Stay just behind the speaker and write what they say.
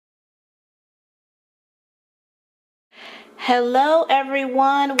Hello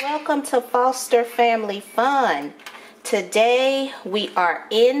everyone, welcome to Foster Family Fun. Today we are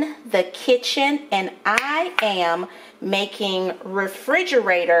in the kitchen and I am making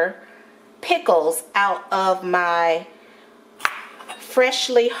refrigerator pickles out of my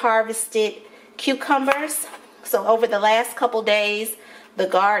freshly harvested cucumbers. So over the last couple days the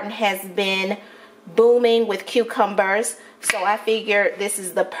garden has been booming with cucumbers. So I figured this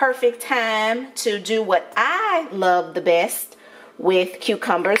is the perfect time to do what I love the best with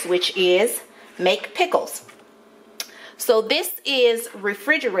cucumbers, which is make pickles. So this is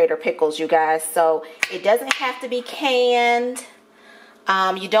refrigerator pickles, you guys. So it doesn't have to be canned.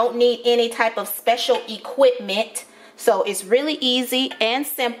 You don't need any type of special equipment. So it's really easy and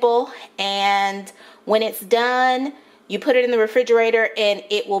simple. And when it's done, you put it in the refrigerator and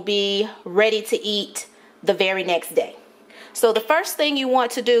it will be ready to eat the very next day. So the first thing you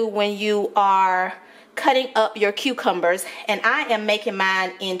want to do when you are cutting up your cucumbers, and I am making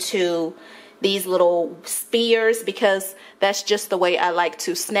mine into these little spears because that's just the way I like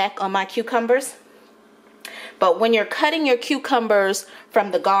to snack on my cucumbers. But when you're cutting your cucumbers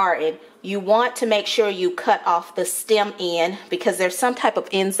from the garden, you want to make sure you cut off the stem end because there's some type of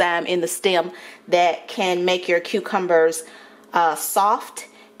enzyme in the stem that can make your cucumbers soft.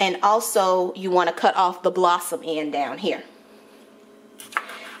 And also you want to cut off the blossom end down here.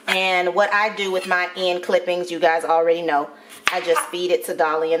 And what I do with my end clippings, you guys already know, I just feed it to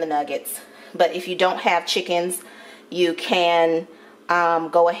Dolly and the Nuggets. But if you don't have chickens, you can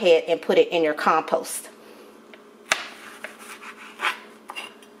go ahead and put it in your compost.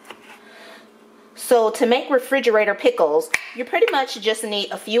 So to make refrigerator pickles, you pretty much just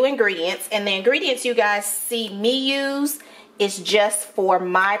need a few ingredients. And the ingredients you guys see me use is just for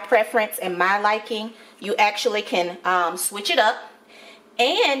my preference and my liking. You actually can switch it up.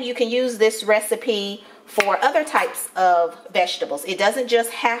 And you can use this recipe for other types of vegetables. It doesn't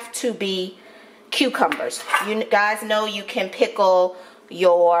just have to be cucumbers. You guys know you can pickle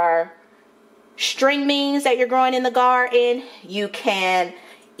your string beans that you're growing in the garden. You can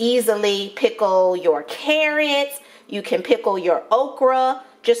easily pickle your carrots. You can pickle your okra.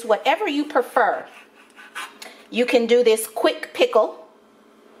 Just whatever you prefer. You can do this quick pickle,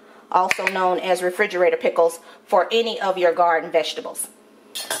 also known as refrigerator pickles, for any of your garden vegetables.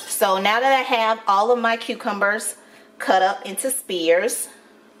 So now that I have all of my cucumbers cut up into spears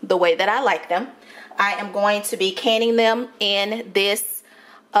the way that I like them, I am going to be canning them in this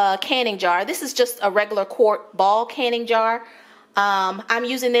canning jar. This is just a regular quart ball canning jar. I'm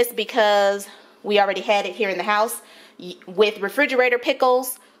using this because we already had it here in the house. With refrigerator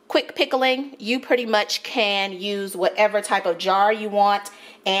pickles, quick pickling, you pretty much can use whatever type of jar you want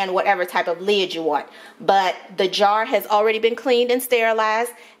and whatever type of lid you want. But the jar has already been cleaned and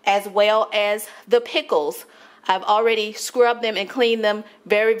sterilized, as well as the pickles. I've already scrubbed them and cleaned them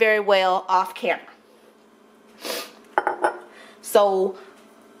very, very well off camera. So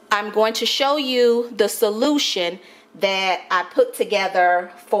I'm going to show you the solution that I put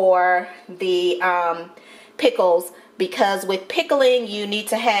together for the pickles, because with pickling you need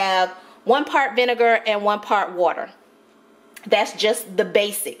to have 1 part vinegar and 1 part water. That's just the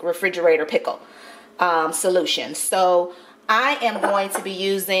basic refrigerator pickle solution. So I am going to be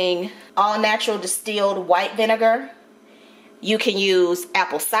using all natural distilled white vinegar. You can use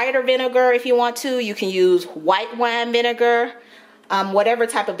apple cider vinegar if you want to. You can use white wine vinegar, whatever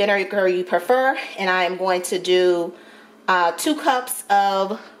type of vinegar you prefer. And I am going to do 2 cups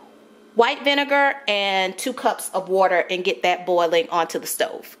of white vinegar and 2 cups of water and get that boiling onto the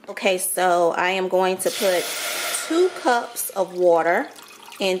stove. Okay, so I am going to put 2 cups of water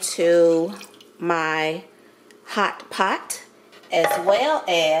into my hot pot, as well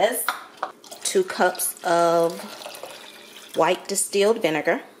as 2 cups of white distilled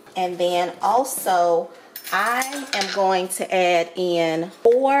vinegar. And then also I am going to add in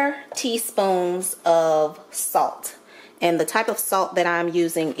 4 teaspoons of salt. And the type of salt that I'm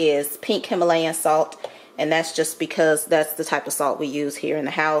using is pink Himalayan salt, and that's just because that's the type of salt we use here in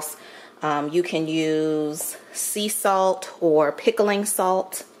the house. You can use sea salt or pickling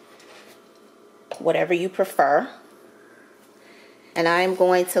salt, whatever you prefer. And I'm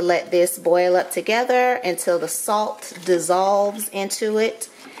going to let this boil up together until the salt dissolves into it.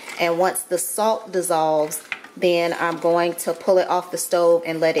 And once the salt dissolves, then I'm going to pull it off the stove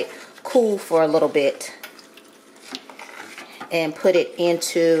and let it cool for a little bit and put it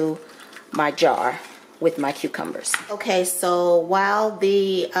into my jar with my cucumbers. Okay, so while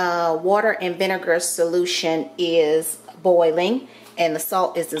the water and vinegar solution is boiling and the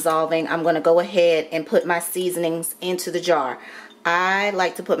salt is dissolving, I'm going to go ahead and put my seasonings into the jar. I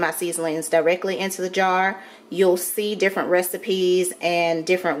like to put my seasonings directly into the jar. You'll see different recipes and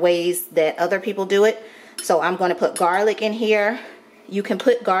different ways that other people do it. So I'm going to put garlic in here. You can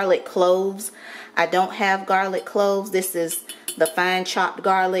put garlic cloves. I don't have garlic cloves. This is the fine chopped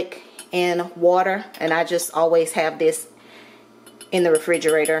garlic in water, and I just always have this in the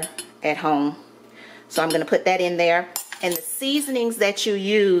refrigerator at home. So I'm going to put that in there. And the seasonings that you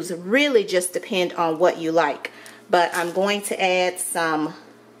use really just depend on what you like. But I'm going to add some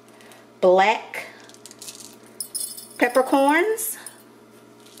black peppercorns.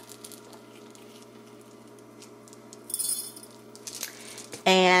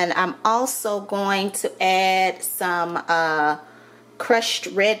 And I'm also going to add some crushed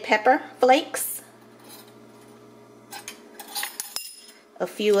red pepper flakes. A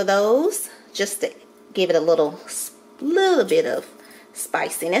few of those just to give it a little bit of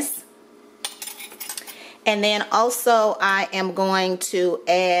spiciness. And then also I am going to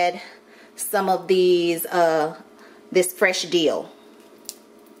add some of these this fresh dill.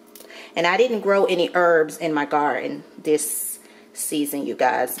 And I didn't grow any herbs in my garden this season, you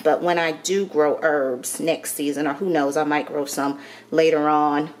guys, but when I do grow herbs next season, or who knows, I might grow some later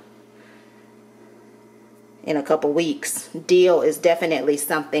on in a couple weeks, dill is definitely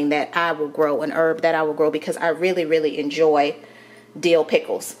something that I will grow, an herb that I will grow, because I really enjoy dill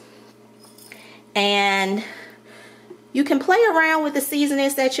pickles. And you can play around with the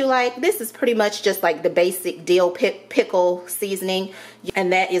seasonings that you like. This is pretty much just like the basic dill pickle seasoning,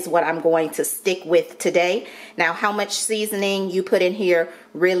 and that is what I'm going to stick with today. Now, how much seasoning you put in here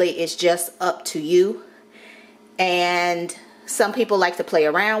really is just up to you. And some people like to play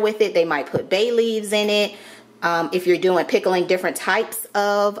around with it. They might put bay leaves in it. If you're doing pickling different types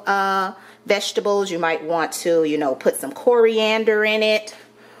of vegetables, you might want to, you know, put some coriander in it,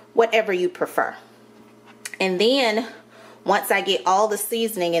 whatever you prefer. And then once I get all the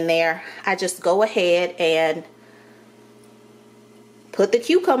seasoning in there, I just go ahead and put the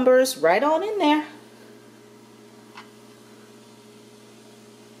cucumbers right on in there.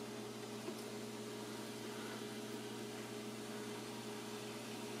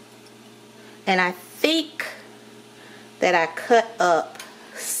 And I think that I cut up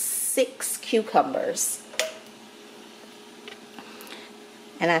 6 cucumbers.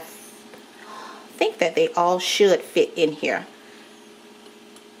 And I think that they all should fit in here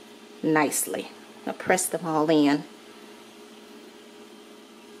nicely. I'll press them all in.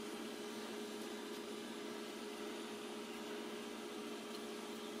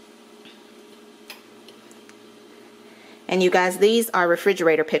 And you guys, these are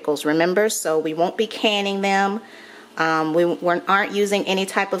refrigerator pickles, remember? So we won't be canning them. We aren't using any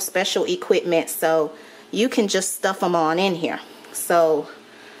type of special equipment, so you can just stuff them on in here. So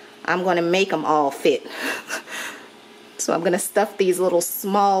I'm going to make them all fit. So I'm going to stuff these little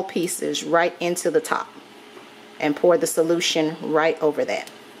small pieces right into the top and pour the solution right over that.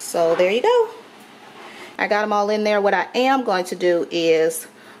 So there you go. I got them all in there. What I am going to do is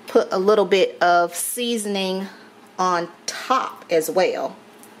put a little bit of seasoning on top as well.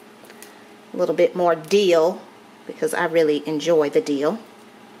 A little bit more dill, because I really enjoy the dill.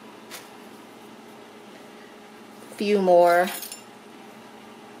 A few more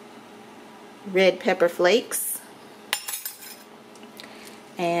red pepper flakes.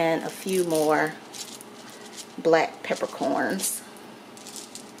 And a few more black peppercorns.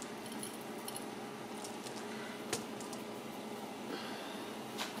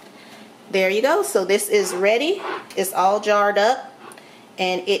 There you go. So this is ready. It's all jarred up.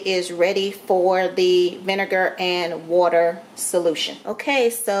 And it is ready for the vinegar and water solution.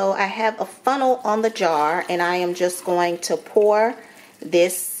 Okay, so I have a funnel on the jar, and I am just going to pour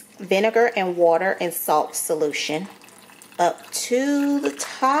this vinegar and water and salt solution up to the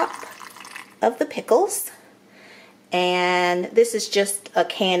top of the pickles. And this is just a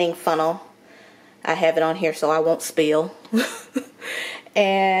canning funnel. I have it on here so I won't spill.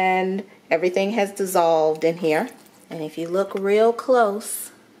 And everything has dissolved in here. And if you look real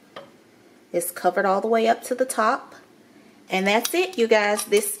close, it's covered all the way up to the top. And that's it, you guys.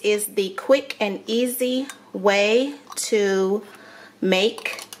 This is the quick and easy way to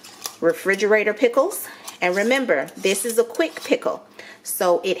make refrigerator pickles. And remember, this is a quick pickle,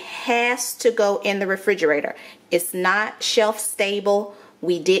 so it has to go in the refrigerator. It's not shelf stable.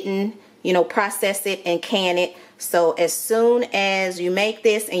 We didn't, you know, process it and can it. So as soon as you make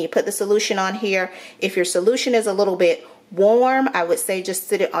this and you put the solution on here, if your solution is a little bit warm, I would say just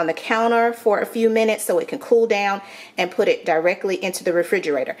sit it on the counter for a few minutes so it can cool down, and put it directly into the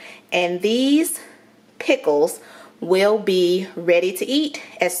refrigerator. And these pickles will be ready to eat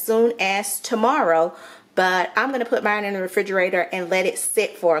as soon as tomorrow But I'm going to put mine in the refrigerator and let it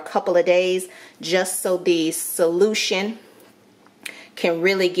sit for a couple of days just so the solution can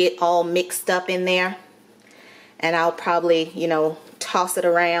really get all mixed up in there. And I'll probably, you know, toss it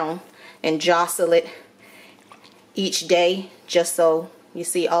around and jostle it each day just so you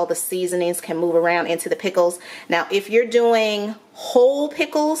see all the seasonings can move around into the pickles. Now, if you're doing whole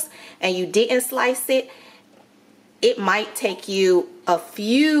pickles and you didn't slice it, it might take you a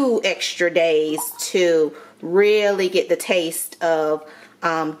few extra days to really get the taste of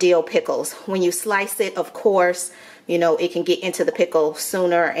dill pickles. When you slice it, of course, you know, it can get into the pickle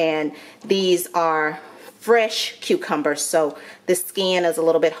sooner, and these are fresh cucumbers, so the skin is a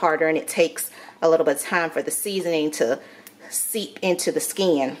little bit harder and it takes a little bit of time for the seasoning to seep into the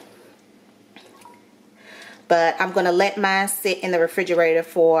skin. But I'm going to let mine sit in the refrigerator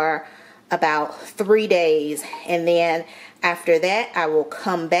for about 3 days, and then after that I will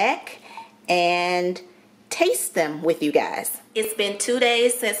come back and taste them with you guys. It's been 2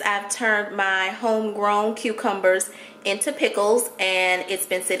 days since I've turned my homegrown cucumbers into pickles, and it's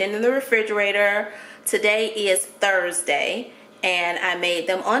been sitting in the refrigerator. Today is Thursday and I made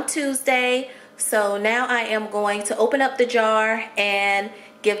them on Tuesday, so now I am going to open up the jar and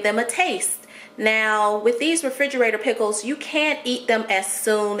give them a taste. Now, with these refrigerator pickles, you can't eat them as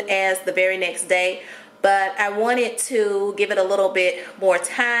soon as the very next day, but I wanted to give it a little bit more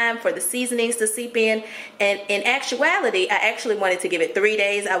time for the seasonings to seep in. And in actuality, I actually wanted to give it 3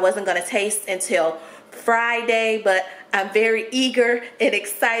 days. I wasn't going to taste until Friday, but I'm very eager and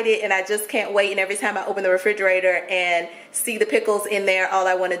excited, and I just can't wait. And every time I open the refrigerator and see the pickles in there, all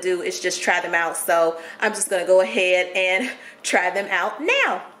I want to do is just try them out. So I'm just going to go ahead and try them out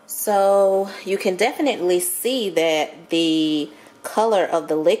now. So you can definitely see that the color of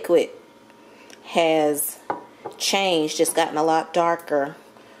the liquid has changed. It's gotten a lot darker.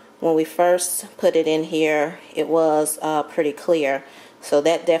 When we first put it in here, it was pretty clear. So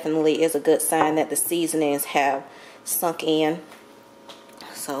that definitely is a good sign that the seasonings have sunk in.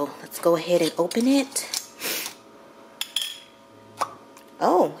 So let's go ahead and open it.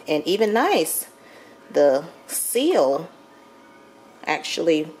 Oh, and even nice, the seal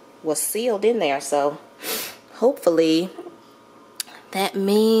actually was sealed in there, so hopefully that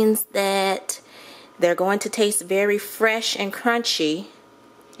means that they're going to taste very fresh and crunchy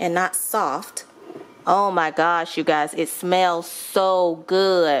and not soft. Oh my gosh, you guys, it smells so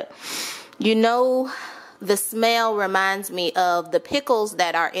good. You know, the smell reminds me of the pickles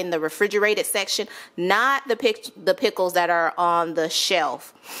that are in the refrigerated section, not the pickles that are on the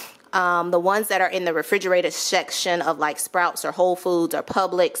shelf. The ones that are in the refrigerated section of like Sprouts or Whole Foods or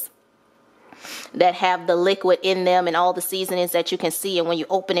Publix, that have the liquid in them and all the seasonings that you can see, and when you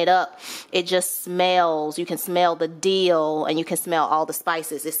open it up, it just smells. You can smell the dill and you can smell all the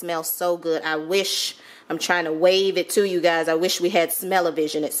spices. It smells so good. I wish, I'm trying to wave it to you guys, I wish we had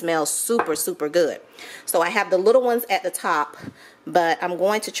smell-o-vision. It smells super, super good. So I have the little ones at the top, but I'm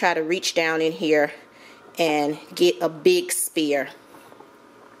going to try to reach down in here and get a big spear.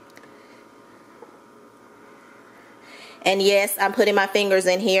 And yes, I'm putting my fingers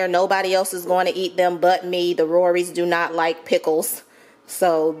in here. Nobody else is going to eat them but me. The Rorys do not like pickles.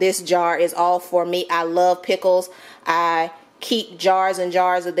 So this jar is all for me. I love pickles. I keep jars and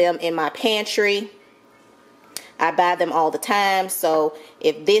jars of them in my pantry. I buy them all the time. So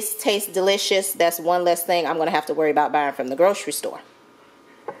if this tastes delicious, that's one less thing I'm going to have to worry about buying from the grocery store.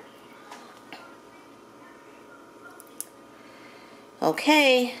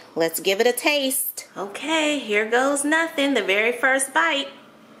 Okay, let's give it a taste. Okay, here goes nothing. The very first bite.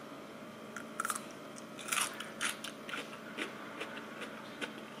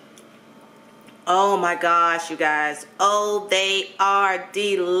 Oh my gosh, you guys. Oh, they are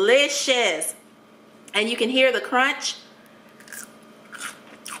delicious. And you can hear the crunch.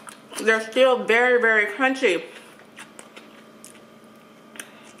 They're still very, very crunchy.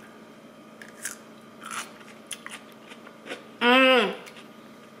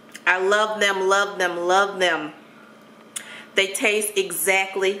 I love them, love them, love them. They taste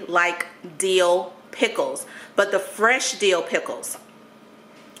exactly like dill pickles, but the fresh dill pickles.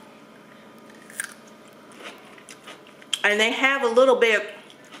 And they have a little bit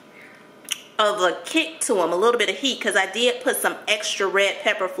of a kick to them, a little bit of heat, because I did put some extra red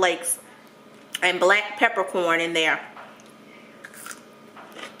pepper flakes and black peppercorn in there.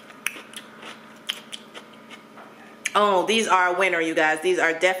 Oh, these are a winner, you guys. These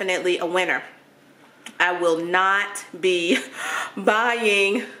are definitely a winner. I will not be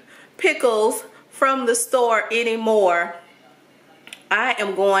buying pickles from the store anymore. I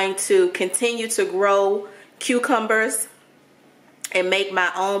am going to continue to grow cucumbers and make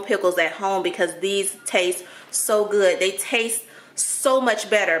my own pickles at home, because these taste so good. They taste so much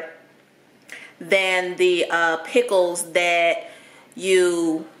better than the pickles that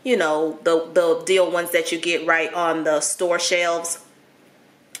you know, the dill ones that you get right on the store shelves.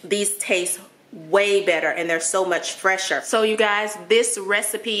 These taste way better and they're so much fresher. So you guys, this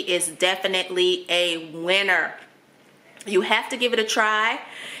recipe is definitely a winner. You have to give it a try.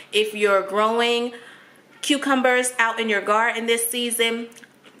 If you're growing cucumbers out in your garden this season,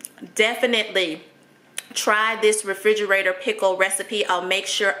 definitely try this refrigerator pickle recipe. I'll make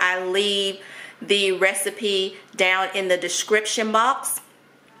sure I leave the recipe down in the description box.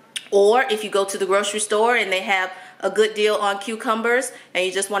 Or if you go to the grocery store and they have a good deal on cucumbers and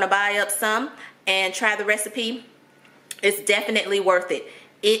you just want to buy up some and try the recipe, it's definitely worth it.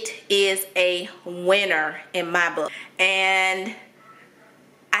 It is a winner in my book. And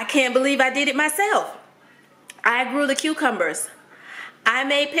I can't believe I did it myself. I grew the cucumbers. I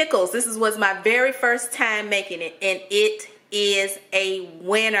made pickles. This was my very first time making it, and it is a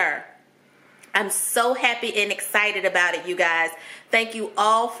winner. I'm so happy and excited about it, you guys. Thank you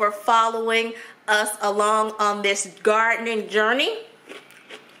all for following us along on this gardening journey.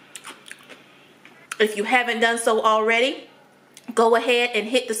 If you haven't done so already, go ahead and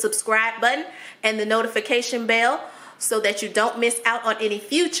hit the subscribe button and the notification bell so that you don't miss out on any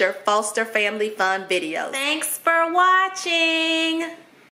future Foster Family Fun videos. Thanks for watching.